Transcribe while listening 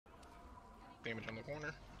Damage on the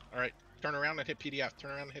corner. Alright, turn around and hit PDF.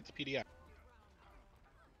 Turn around and hit the PDF.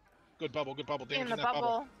 Good bubble, good bubble. Damage in that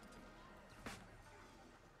bubble.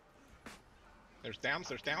 There's downs,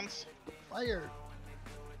 there's downs. Fire!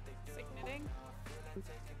 Signating.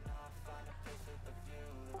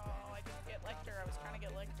 Oh, I didn't get Lecter. I was trying to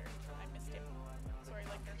get Lecter. I missed him. Sorry,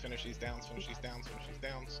 Lecter. Finish these downs, finish these downs, finish these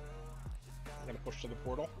downs. We're gonna push to the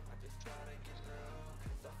portal.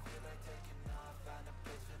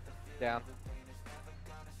 Down.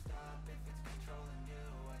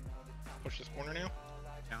 Push this corner now.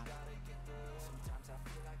 Down.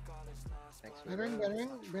 Thanks for Battering.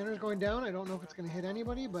 Banner's going down. I don't know if it's going to hit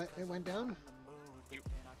anybody, but it went down.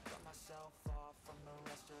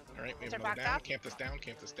 Alright, we have another down. Camp this down,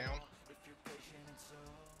 camp this down.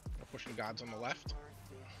 We're pushing gods on the left.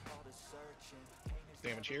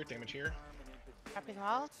 Damage here, damage here. Dropping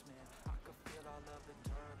wall.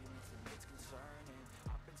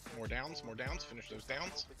 More downs, more downs. Finish those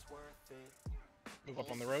downs. Move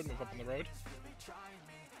up on the road, move up on the road.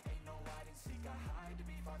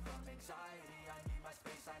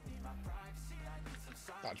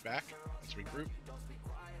 Dodge back. Let's regroup.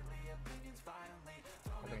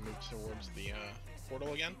 We're going to move towards the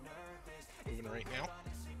portal again. Moving right now.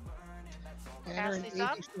 Banner in 80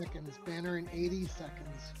 seconds. Banner in 80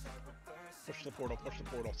 seconds. Push the portal, push the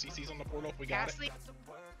portal. CC's on the portal. We got it.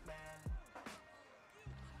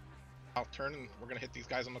 I'll turn and we're going to hit these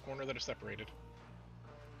guys on the corner that are separated.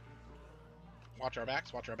 Watch our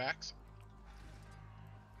backs, watch our backs.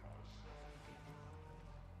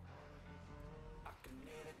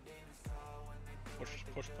 Push,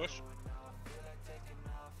 push, push.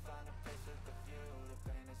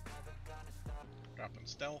 Dropping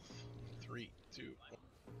stealth. 3, 2,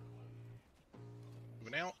 1.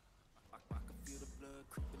 Moving out.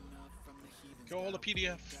 Kill all the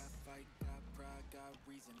PDF.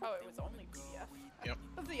 Oh, it was only PDF. Yep.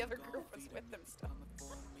 The other group was with them still.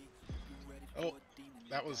 Oh,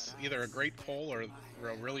 that was either a great pull or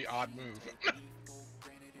a really odd move.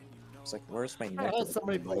 It's like, where's my neck? Oh,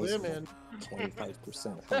 somebody pulled him in.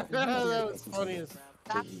 25%. That was funny as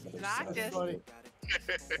Funny.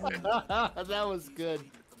 that was good.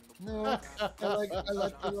 No, I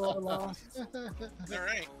like the roll loss.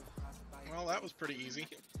 Alright. Well, that was pretty easy.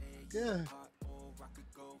 Yeah.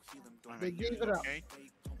 They gave it up.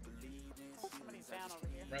 Somebody's down over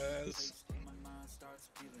here. Res.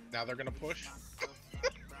 Now they're gonna push.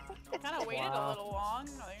 Kind of waited a little long.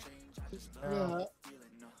 Yeah.